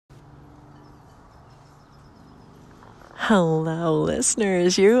Hello,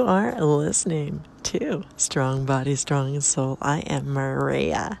 listeners. You are listening to Strong Body, Strong Soul. I am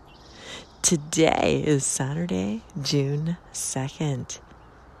Maria. Today is Saturday, June 2nd.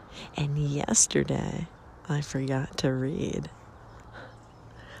 And yesterday, I forgot to read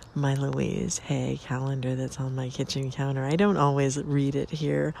my Louise Hay calendar that's on my kitchen counter. I don't always read it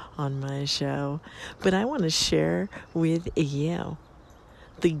here on my show, but I want to share with you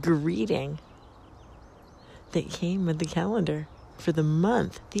the greeting that came with the calendar for the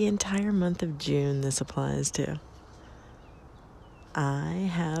month, the entire month of June this applies to. I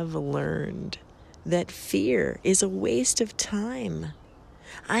have learned that fear is a waste of time.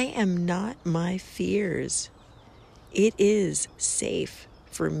 I am not my fears. It is safe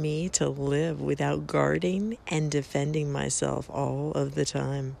for me to live without guarding and defending myself all of the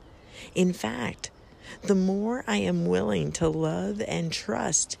time. In fact, the more I am willing to love and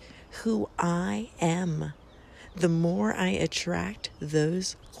trust who I am, the more I attract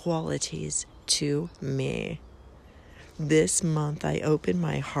those qualities to me. This month, I open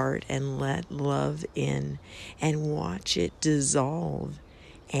my heart and let love in and watch it dissolve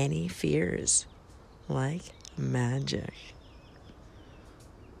any fears like magic.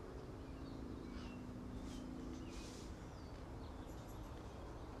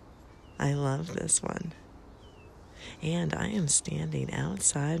 I love this one. And I am standing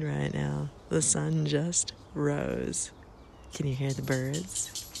outside right now. The sun just rose. Can you hear the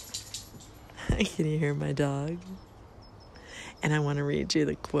birds? Can you hear my dog? And I want to read you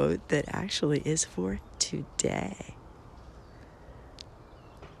the quote that actually is for today.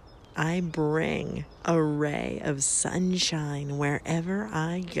 I bring a ray of sunshine wherever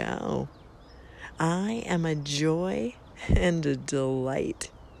I go. I am a joy and a delight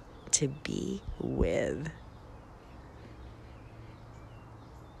to be with.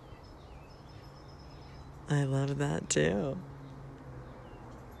 I love that too.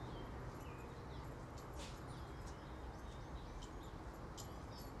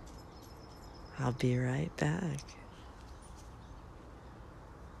 I'll be right back.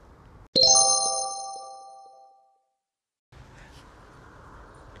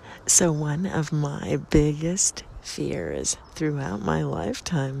 So one of my biggest fears throughout my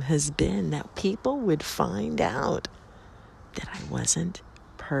lifetime has been that people would find out that I wasn't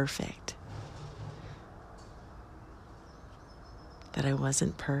perfect. That I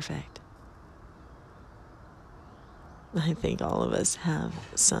wasn't perfect. I think all of us have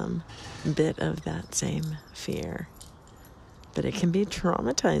some bit of that same fear, but it can be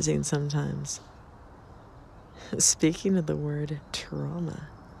traumatizing sometimes. Speaking of the word trauma,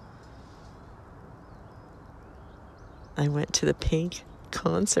 I went to the Pink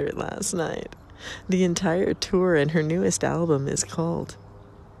concert last night. The entire tour and her newest album is called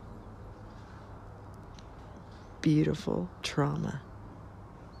Beautiful Trauma.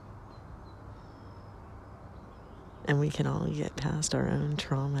 And we can all get past our own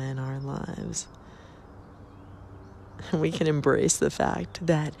trauma in our lives. And we can embrace the fact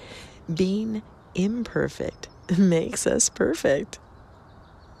that being imperfect makes us perfect.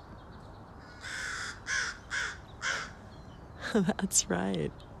 That's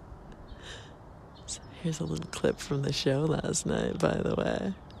right. So here's a little clip from the show last night, by the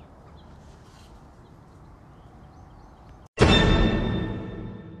way.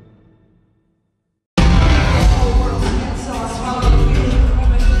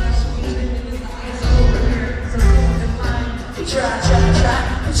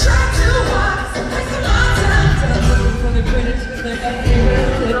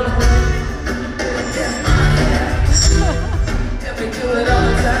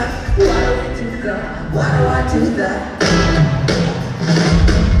 Why do I do that?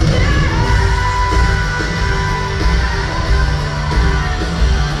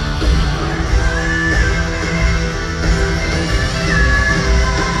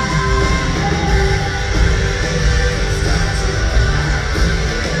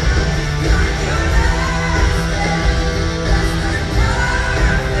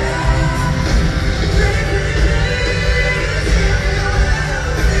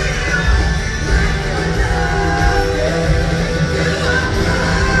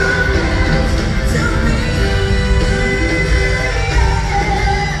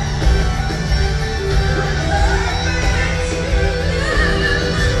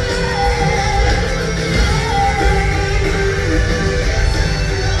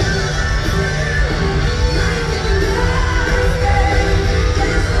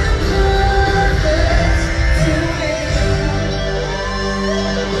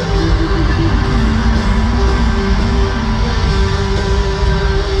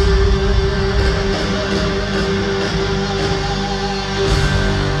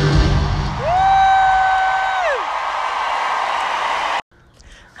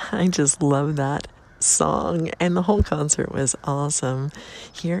 just love that song, and the whole concert was awesome.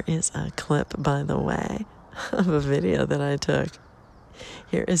 Here is a clip, by the way, of a video that I took.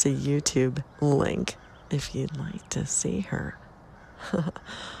 Here is a YouTube link if you'd like to see her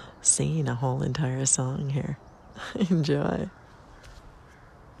singing a whole entire song here. Enjoy.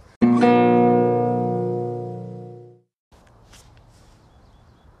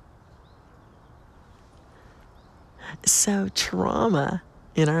 So trauma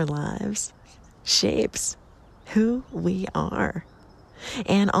in our lives shapes who we are.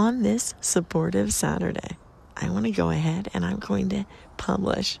 And on this supportive Saturday, I want to go ahead and I'm going to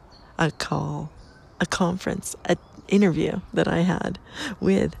publish a conference, an interview that I had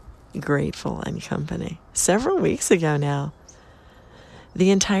with Grateful and Company several weeks ago now. The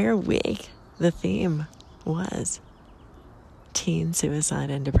entire week, the theme was teen suicide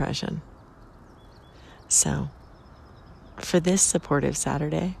and depression. So, for this supportive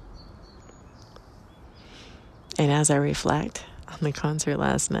Saturday, and as I reflect on the concert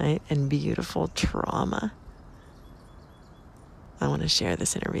last night and beautiful trauma, I want to share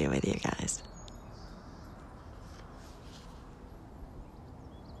this interview with you guys.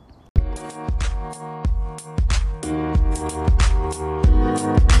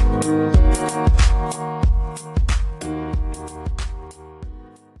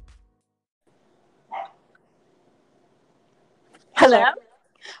 Hello.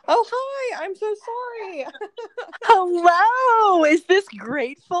 Oh, hi. I'm so sorry. Hello. Is this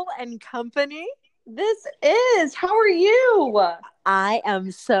Grateful and Company? This is. How are you? I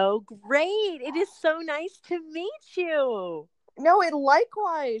am so great. It is so nice to meet you. No,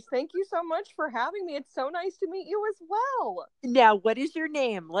 likewise. Thank you so much for having me. It's so nice to meet you as well. Now, what is your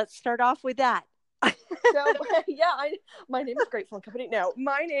name? Let's start off with that. So, my name is Grateful and Company. No,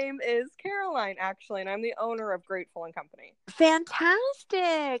 my name is Caroline, actually, and I'm the owner of Grateful and Company.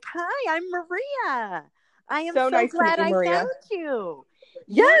 Fantastic. Hi, I'm Maria. I am so nice glad to meet you, Maria. I found you.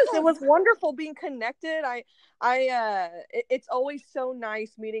 Yes, it was wonderful being connected. It's always so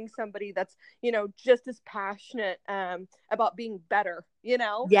nice meeting somebody that's, just as passionate about being better,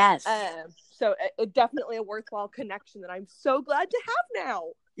 Yes. So definitely a worthwhile connection that I'm so glad to have now.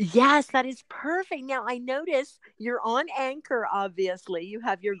 Yes, that is perfect. Now, I notice you're on Anchor, obviously. You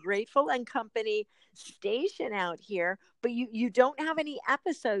have your Grateful and Company station out here, but you don't have any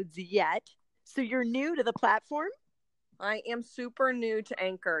episodes yet. So you're new to the platform? I am super new to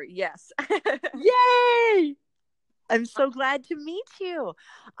Anchor, yes. Yay! I'm so glad to meet you.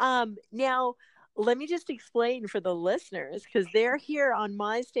 Now, let me just explain for the listeners, because they're here on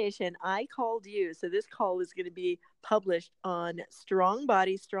my station. I called you. So this call is going to be published on Strong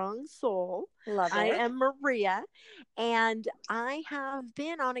Body, Strong Soul. Love it. I am Maria, and I have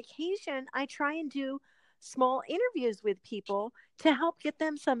been on occasion, I try and do small interviews with people to help get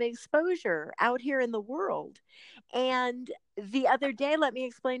them some exposure out here in the world. And the other day, let me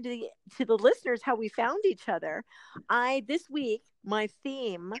explain to the listeners how we found each other. This week, my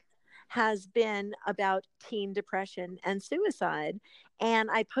theme has been about teen depression and suicide. And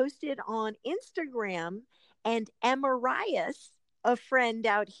I posted on Instagram, and Emarias, a friend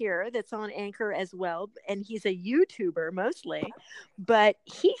out here that's on Anchor as well, and he's a YouTuber mostly, but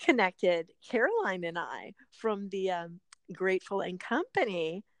he connected Caroline and I from the Grateful and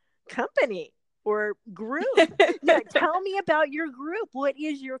Company or group. Now, tell me about your group. What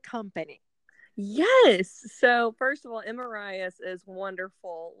is your company? Yes. So first of all, Emarias is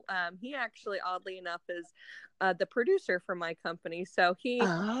wonderful. He actually, oddly enough, is the producer for my company. So he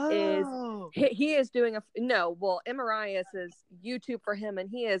is doing Emarias is YouTube for him, and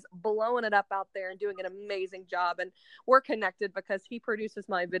he is blowing it up out there and doing an amazing job. And we're connected because he produces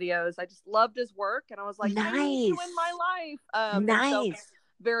my videos. I just loved his work, and I was like, nice. I need you in my life. Nice.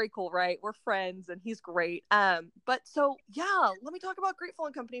 Very cool, right? We're friends, and he's great. Let me talk about Grateful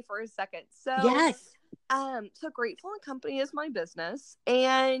and Company for a second. So, yes. So Grateful and Company is my business,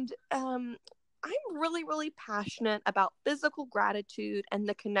 and I'm really, really passionate about physical gratitude and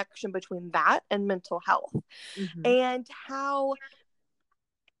the connection between that and mental health, and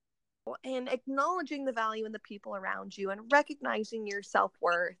acknowledging the value in the people around you and recognizing your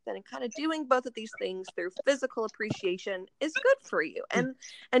self-worth and kind of doing both of these things through physical appreciation is good for you, and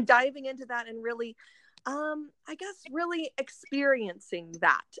diving into that and really really experiencing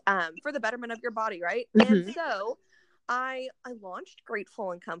that for the betterment of your body, right? And so I launched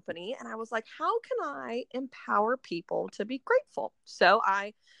Grateful and Company, and I was like, how can I empower people to be grateful? So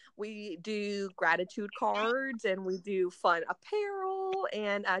we do gratitude cards, and we do fun apparel,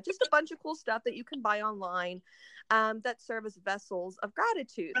 and just a bunch of cool stuff that you can buy online that serve as vessels of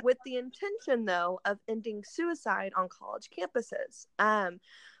gratitude, with the intention, though, of ending suicide on college campuses.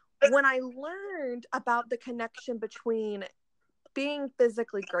 when I learned about the connection between being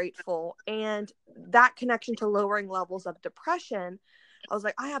physically grateful and that connection to lowering levels of depression, I was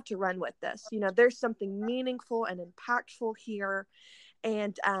like, I have to run with this. There's something meaningful and impactful here.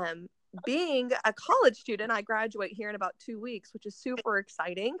 And being a college student, I graduate here in about 2 weeks, which is super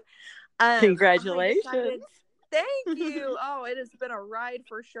exciting. I Congratulations. decided, thank you. Oh, it has been a ride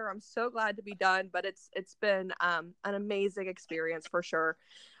for sure. I'm so glad to be done, but it's been an amazing experience for sure.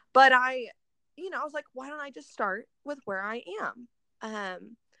 But I was like, why don't I just start with where I am?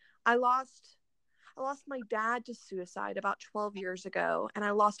 I lost my dad to suicide about 12 years ago, and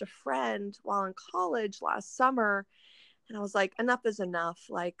I lost a friend while in college last summer. And I was like, enough is enough.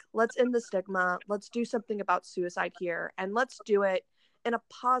 Like, let's end the stigma. Let's do something about suicide here, and let's do it in a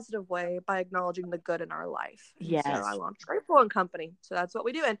positive way by acknowledging the good in our life. And so I Yes. launched Grateful and Company. So that's what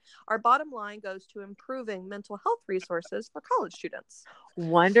we do. And our bottom line goes to improving mental health resources for college students.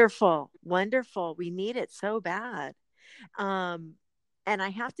 Wonderful. Wonderful. We need it so bad. Um, and I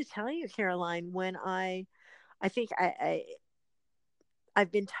have to tell you, Caroline, when I think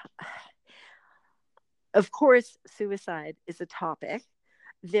I've been, of course, suicide is a topic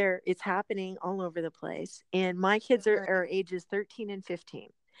there. It's happening all over the place. And my kids are ages 13 and 15.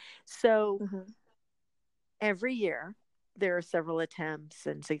 So every year there are several attempts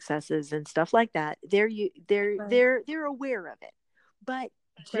and successes and stuff like that. They're aware of it. But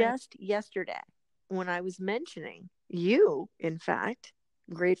just yesterday, when I was mentioning you, in fact,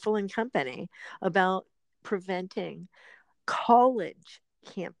 Grateful and Company, about preventing college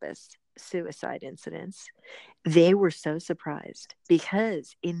campus suicide incidents, they were so surprised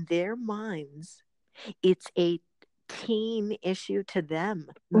because in their minds, it's a teen issue to them,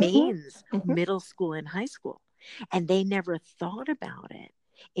 means middle school and high school. And they never thought about it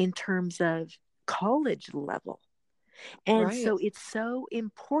in terms of college level. And so it's so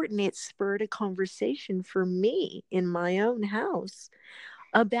important. It spurred a conversation for me in my own house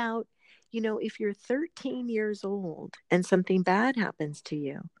about, if you're 13 years old and something bad happens to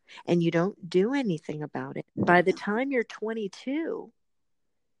you and you don't do anything about it, by the time you're 22,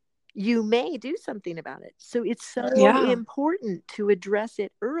 you may do something about it. So it's so important to address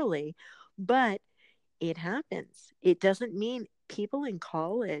it early, but it happens. It doesn't mean people in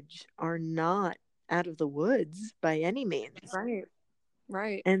college are not out of the woods by any means.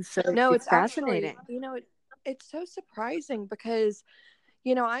 Right. And so no, it's fascinating. fascinating. It's so surprising because,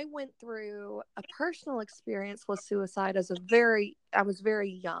 I went through a personal experience with suicide I was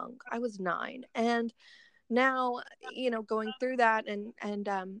very young. I was 9. And now, going through that and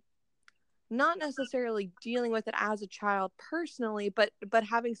not necessarily dealing with it as a child personally, but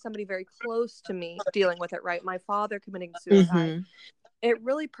having somebody very close to me dealing with it, right? My father committing suicide. It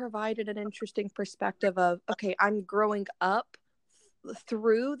really provided an interesting perspective of, okay, I'm growing up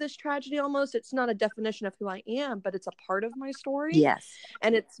through this tragedy almost. It's not a definition of who I am, but it's a part of my story. Yes.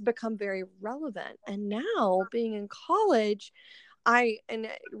 And it's become very relevant. And now being in college, and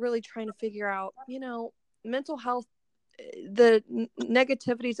really trying to figure out, mental health, the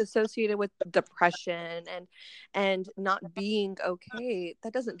negativities associated with depression and not being okay,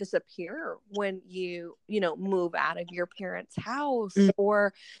 that doesn't disappear when you move out of your parents' house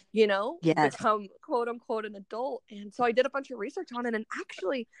or become quote unquote an adult. And so I did a bunch of research on it, and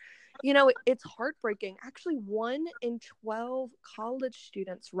actually, it's heartbreaking. Actually, 1 in 12 college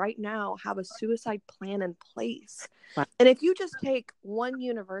students right now have a suicide plan in place. Wow. And if you just take one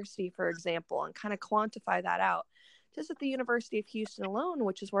university, for example, and kind of quantify that out, just at the University of Houston alone,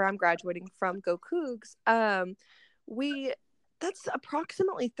 which is where I'm graduating from, go Cougs, that's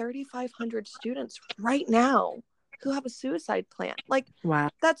approximately 3,500 students right now who have a suicide plan. Like, wow,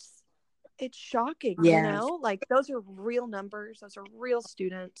 it's shocking, yes. like those are real numbers. Those are real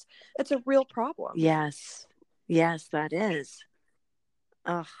students. It's a real problem. Yes, that is.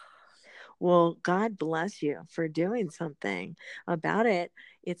 Oh, well, God bless you for doing something about it.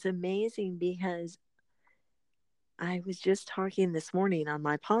 It's amazing because I was just talking this morning on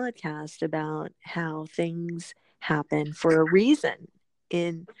my podcast about how things happen for a reason,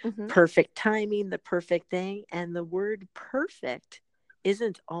 in perfect timing, the perfect thing. And the word perfect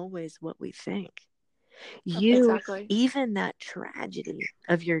isn't always what we think. Even that tragedy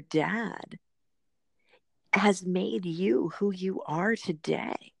of your dad has made you who you are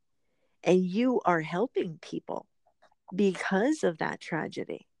today. And you are helping people because of that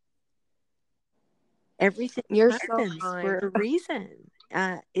tragedy. Everything happens for a reason.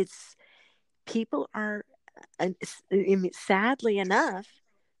 It's people are, sadly enough,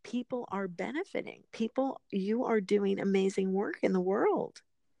 people are benefiting. You are doing amazing work in the world.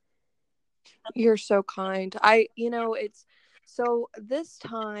 You're so kind. It's So this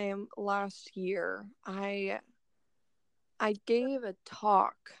time last year, I gave a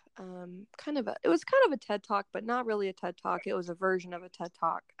talk, it was kind of a TED talk, but not really a TED talk. It was a version of a TED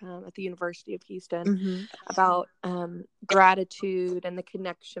talk at the University of Houston Mm-hmm. about gratitude and the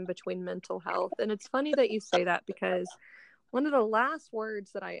connection between mental health. And it's funny that you say that, because one of the last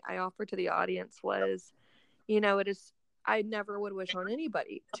words that I offered to the audience was, I never would wish on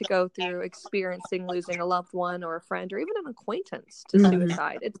anybody to go through experiencing losing a loved one or a friend or even an acquaintance to Mm-hmm.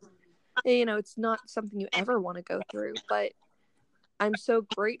 suicide. It's not something you ever want to go through, but I'm so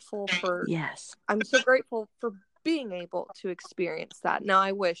grateful for Yes. I'm so grateful for being able to experience that. Now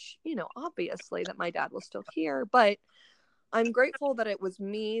I wish, obviously that my dad was still here, but I'm grateful that it was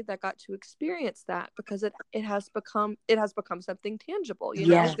me that got to experience that, because it has become something tangible.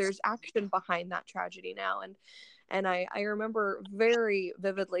 Yes. There's action behind that tragedy now. And I remember very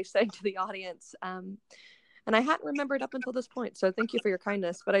vividly saying to the audience, and I hadn't remembered up until this point, so thank you for your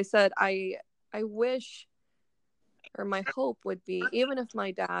kindness, but I said, I wish, or my hope would be, even if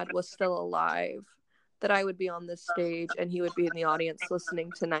my dad was still alive, that I would be on this stage and he would be in the audience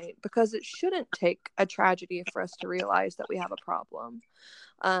listening tonight, because it shouldn't take a tragedy for us to realize that we have a problem.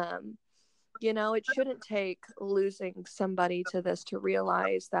 Um, it shouldn't take losing somebody to this to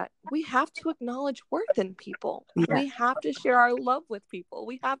realize that we have to acknowledge worth in people. Yes. We have to share our love with people.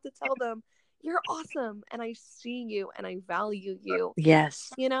 We have to tell them, you're awesome, and I see you, and I value you,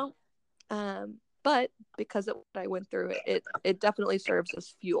 Yes. you know? But because of what I went through, it definitely serves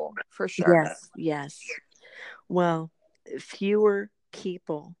as fuel for sure. Yes. Yes. Well, fewer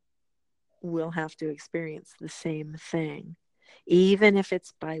people will have to experience the same thing, even if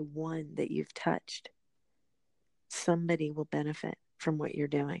it's by one that you've touched. Somebody will benefit from what you're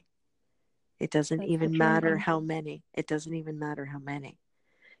doing. It doesn't That's even for sure. matter how many. It doesn't even matter how many.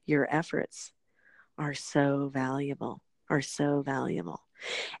 Your efforts are so valuable, are so valuable.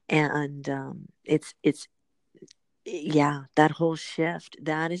 And it's yeah, that whole shift,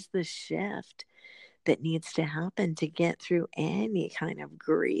 that is the shift that needs to happen to get through any kind of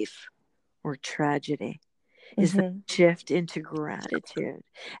grief or tragedy, is the Mm-hmm. shift into gratitude.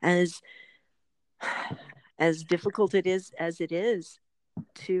 As as difficult it is as it is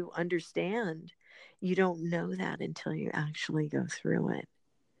to understand, you don't know that until you actually go through it.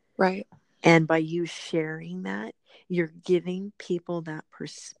 Right. And by you sharing that, you're giving people that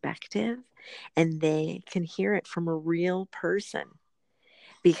perspective, and they can hear it from a real person.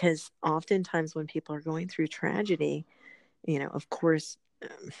 Because oftentimes when people are going through tragedy, of course,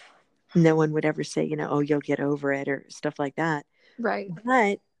 no one would ever say, oh, you'll get over it or stuff like that. Right.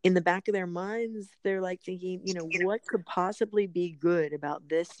 But in the back of their minds, they're like thinking, what could possibly be good about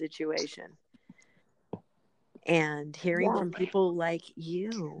this situation? And hearing Yeah. from people like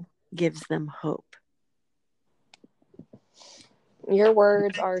you gives them hope. Your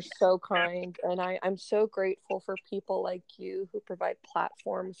words are so kind, and I'm so grateful for people like you who provide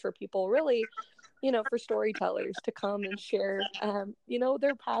platforms for people, really, for storytellers to come and share,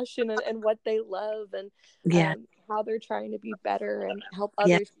 their passion and what they love, and Yeah. how they're trying to be better and help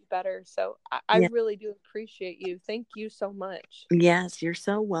Yeah. others be better. So I Yeah. really do appreciate you. Thank you so much. Yes, you're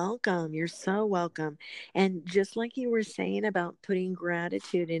so welcome. You're so welcome. And just like you were saying about putting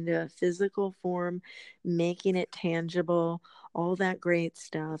gratitude into a physical form, making it tangible, all that great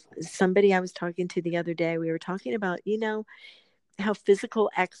stuff. Somebody I was talking to the other day, we were talking about, how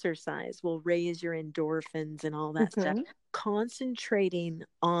physical exercise will raise your endorphins and all that stuff. Mm-hmm. Concentrating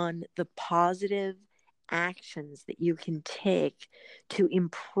on the positive actions that you can take to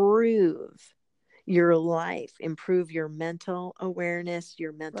improve your life, improve your mental awareness,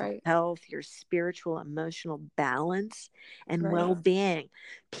 your mental Right. health, your spiritual, emotional balance, and Right. well-being.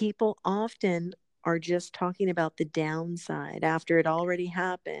 People often are just talking about the downside after it already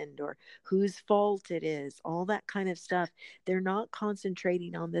happened, or whose fault it is, all that kind of stuff. They're not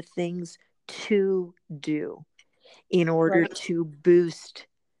concentrating on the things to do in order Right. to boost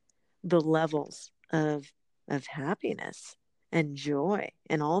the levels of happiness and joy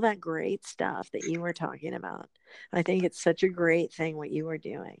and all that great stuff that you were talking about. I think it's such a great thing what you are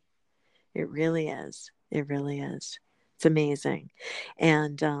doing. It really is. It really is. It's amazing.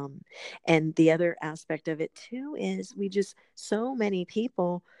 And the other aspect of it too is we just, so many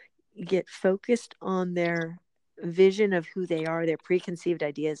people get focused on their vision of who they are, their preconceived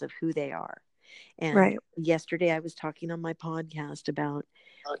ideas of who they are. And Right. yesterday I was talking on my podcast about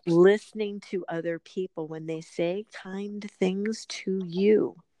listening to other people when they say kind things to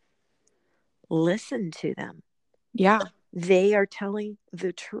you. Listen to them. Yeah. They are telling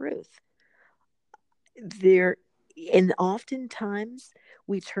the truth. They're, and oftentimes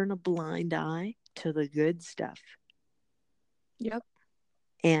we turn a blind eye to the good stuff. Yep.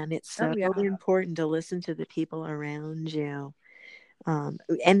 And it's so Oh yeah. important to listen to the people around you.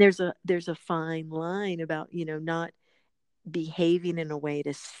 And there's a fine line about, not behaving in a way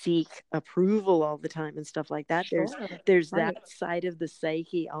to seek approval all the time and stuff like that. Sure. There's Right. that side of the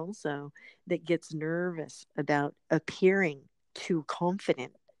psyche also that gets nervous about appearing too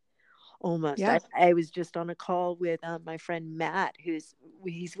confident. Almost. Yeah. I was just on a call with my friend Matt, he's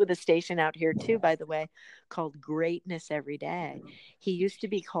with a station out here too, by the way, called Greatness Every Day. He used to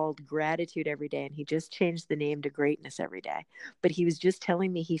be called Gratitude Every Day, and he just changed the name to Greatness Every Day. But he was just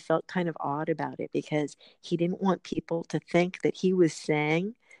telling me he felt kind of odd about it because he didn't want people to think that he was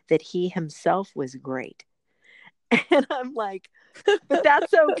saying that he himself was great. And I'm like, but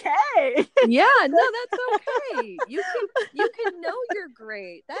that's okay. Yeah, no, that's okay. You can know you're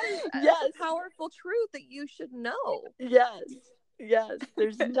great. That's Yes. a powerful truth that you should know. Yes. Yes.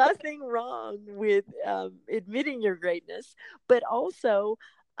 There's nothing wrong with admitting your greatness, but also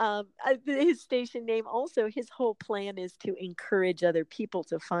his station name, also, his whole plan is to encourage other people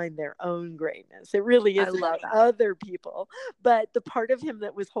to find their own greatness. It really I is love about that. other people. But the part of him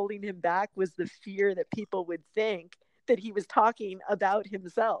that was holding him back was the fear that people would think that he was talking about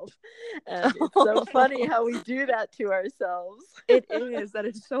himself. And it's so funny how we do that to ourselves. It is. That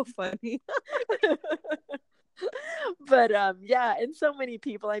is so funny. But yeah, and so many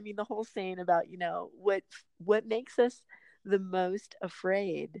people, I mean, the whole saying about, what makes us the most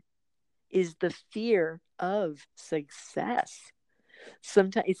afraid is the fear of success.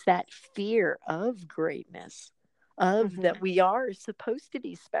 Sometimes it's that fear of greatness, of Hmm. that we are supposed to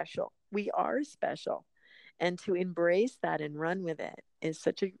be special. We are special. And to embrace that and run with it is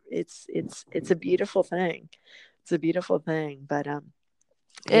it's a beautiful thing. It's a beautiful thing. But It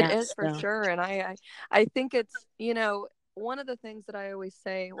yeah, is for so sure, and I think it's one of the things that I always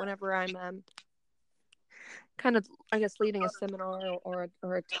say whenever I'm kind of, I guess, leading a seminar or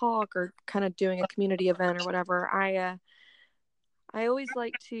a talk or kind of doing a community event or whatever. I always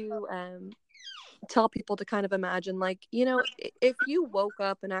like to tell people to kind of imagine, like, if you woke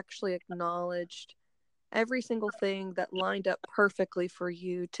up and actually acknowledged every single thing that lined up perfectly for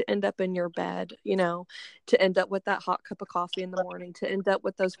you to end up in your bed, to end up with that hot cup of coffee in the morning, to end up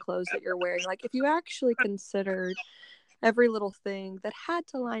with those clothes that you're wearing. Like, if you actually considered every little thing that had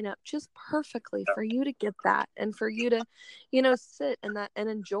to line up just perfectly for you to get that, and for you to, sit in that and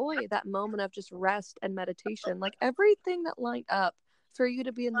enjoy that moment of just rest and meditation, like everything that lined up for you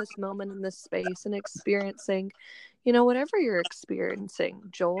to be in this moment, in this space, and experiencing, whatever you're experiencing,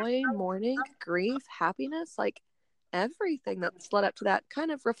 joy, mourning, grief, happiness, like everything that's led up to that,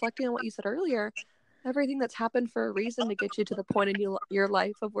 kind of reflecting on what you said earlier, everything that's happened for a reason to get you to the point in your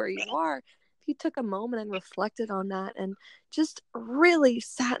life of where you are. If you took a moment and reflected on that and just really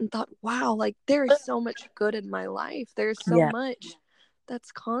sat and thought, wow, like there is so much good in my life. There's so yeah. much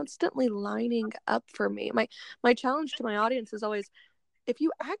that's constantly lining up for me. My challenge to my audience is always, if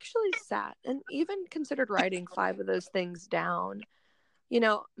you actually sat and even considered writing 5 of those things down,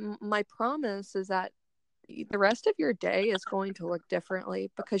 my promise is that the rest of your day is going to look differently,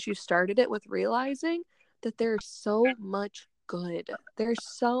 because you started it with realizing that there's so much good. There's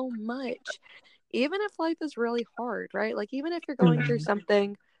so much. Even if life is really hard, right? Like, even if you're going through Mhm.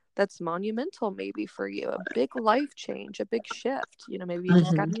 something that's monumental, maybe for you, a big life change, a big shift, maybe you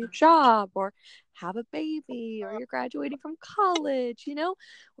just got Mhm. a new job, or have a baby, or you're graduating from college,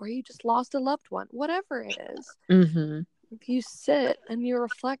 or you just lost a loved one, whatever it is. Mhm. If you sit and you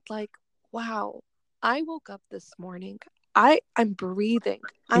reflect, like, wow, I woke up this morning. I'm breathing.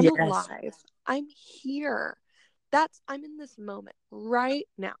 I'm Yes. alive. I'm here. I'm in this moment right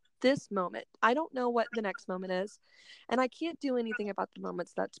now. This moment. I don't know what the next moment is, and I can't do anything about the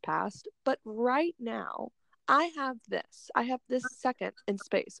moments that's past, but right now I have this. I have this second in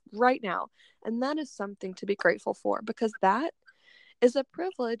space right now, and that is something to be grateful for, because that is a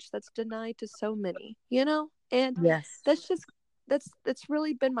privilege that's denied to so many, and Yes. that's just that's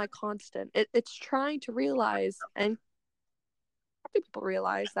really been my constant. It's trying to realize and helping people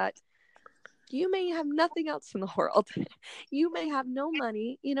realize that you may have nothing else in the world. You may have no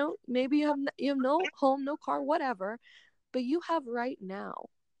money, maybe you have no home, no car, whatever, but you have right now.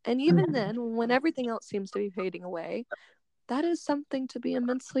 And even Mhm. then, when everything else seems to be fading away, that is something to be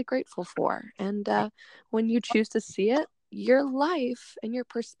immensely grateful for. And when you choose to see it, your life and your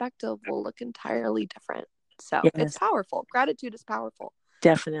perspective will look entirely different. So it's Yes. powerful. Gratitude is powerful.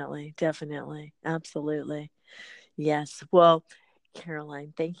 Definitely. Definitely. Absolutely. Yes. Well,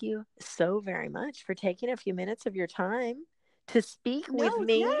 Caroline, thank you so very much for taking a few minutes of your time to speak No, with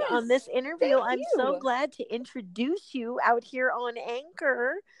me on this interview. Thank I'm so you. glad to introduce you out here on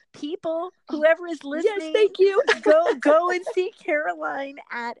Anchor. People, whoever is listening, yes, thank you. go and see Caroline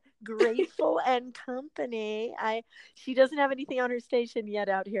at Grateful and Company. She doesn't have anything on her station yet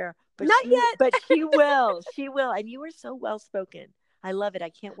out here, but Not yet. But she will. She will. And you are so well spoken. I love it. I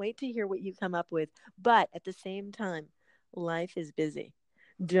can't wait to hear what you come up with. But at the same time, life is busy.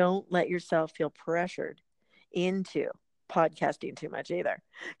 Don't let yourself feel pressured into podcasting too much either,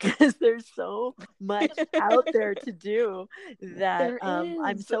 because there's so much out there to do that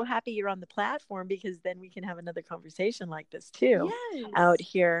I'm so happy you're on the platform, because then we can have another conversation like this too out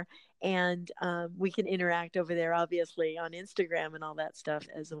here, and we can interact over there, obviously on Instagram and all that stuff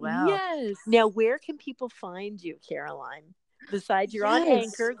as well. Yes. Now, where can people find you, Caroline? Besides, you're on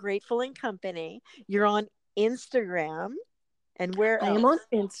Anchor, Grateful and Company, you're on Instagram. And where else? I am on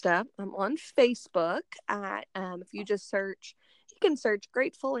Insta. I'm on Facebook at, if you just search, you can search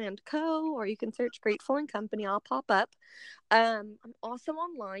Grateful and Co. or you can search Grateful and Company. I'll pop up. I'm also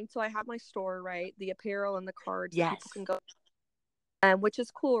online. So I have my store, right? The apparel and the cards. Yes. People can go, which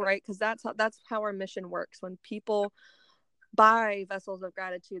is cool, right? Because that's how our mission works. When people buy vessels of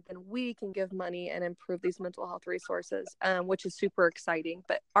gratitude, then we can give money and improve these mental health resources, which is super exciting.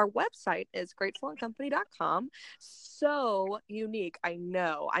 But our website is gratefullandcompany.com. So unique, I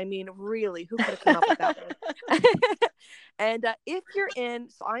know. I mean, really, who could have come up with that one? And if you're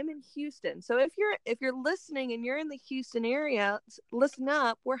so I'm in Houston. So if you're listening and you're in the Houston area, listen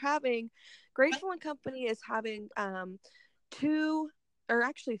up. We're having Grateful and Company is having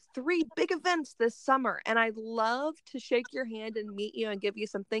 3 big events this summer, and I'd love to shake your hand and meet you and give you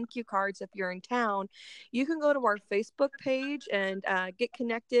some thank you cards. If you're in town, you can go to our Facebook page and get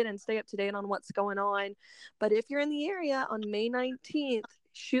connected and stay up to date on what's going on. But if you're in the area on May 19th,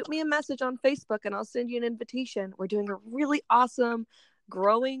 shoot me a message on Facebook and I'll send you an invitation. We're doing a really awesome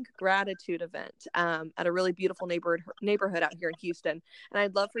growing gratitude event at a really beautiful neighborhood out here in Houston, and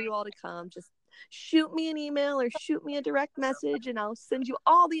I'd love for you all to come. Just shoot me an email or shoot me a direct message and I'll send you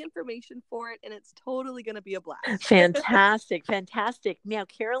all the information for it, and it's totally going to be a blast. Fantastic. Now,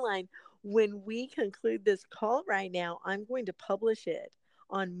 Caroline, when we conclude this call right now, I'm going to publish it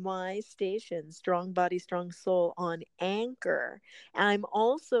on my station, Strong Body, Strong Soul, on Anchor. And I'm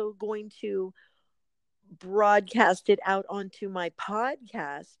also going to broadcast it out onto my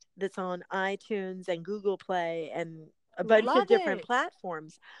podcast that's on iTunes and Google Play and a bunch of different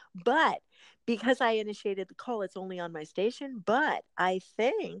platforms. But because I initiated the call, it's only on my station. But I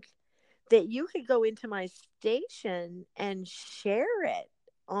think that you could go into my station and share it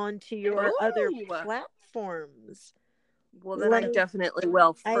onto your other platforms. Well, then I definitely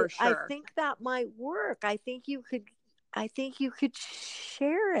will, for sure. I think that might work. I think you could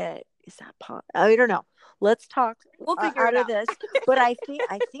share it. Is that possible? I don't know. Let's talk. We'll figure it out. Of this. But I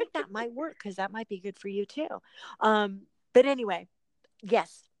think that might work, because that might be good for you too. But anyway,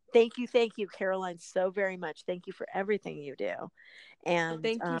 yes. Thank you, Caroline, so very much. Thank you for everything you do. And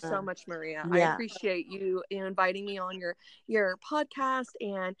thank you so much, Maria. I appreciate you inviting me on your podcast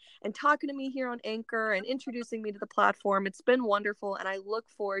and talking to me here on Anchor and introducing me to the platform. It's been wonderful, and I look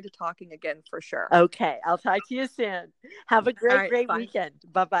forward to talking again for sure. Okay, I'll talk to you soon. Have a great weekend.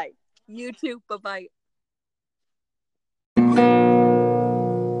 Bye-bye. You too. Bye-bye.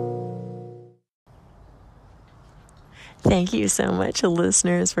 Thank you so much,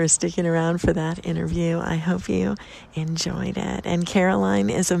 listeners, for sticking around for that interview. I hope you enjoyed it. And Caroline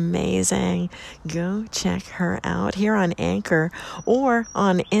is amazing. Go check her out here on Anchor or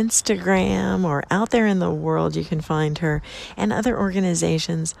on Instagram or out there in the world. You can find her and other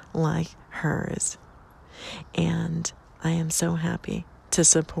organizations like hers. And I am so happy to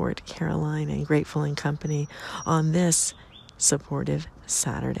support Caroline and Grateful and Company on this supportive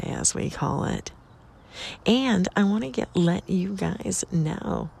Saturday, as we call it. And I want to let you guys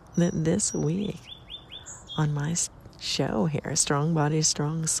know that this week on my show here, Strong Body,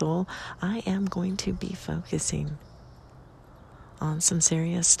 Strong Soul, I am going to be focusing on some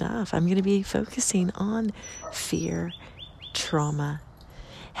serious stuff. I'm going to be focusing on fear, trauma,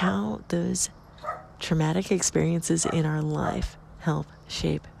 how those traumatic experiences in our life help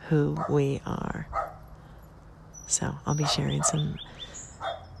shape who we are. So I'll be sharing some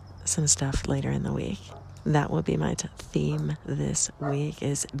stuff later in the week. That will be my theme this week,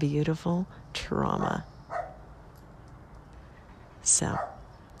 is beautiful trauma. So,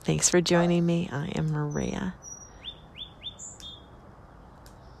 thanks for joining me. I am Maria.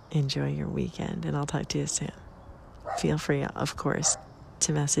 Enjoy your weekend, and I'll talk to you soon. Feel free, of course,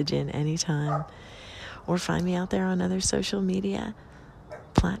 to message in anytime or find me out there on other social media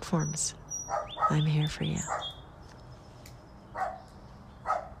platforms. I'm here for you.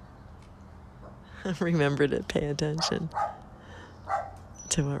 Remember to pay attention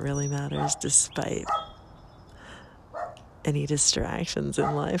to what really matters despite any distractions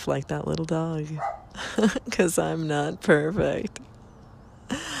in life, like that little dog. Because I'm not perfect.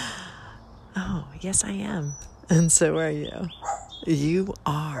 Oh, yes, I am. And so are you. You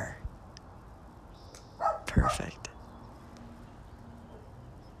are perfect.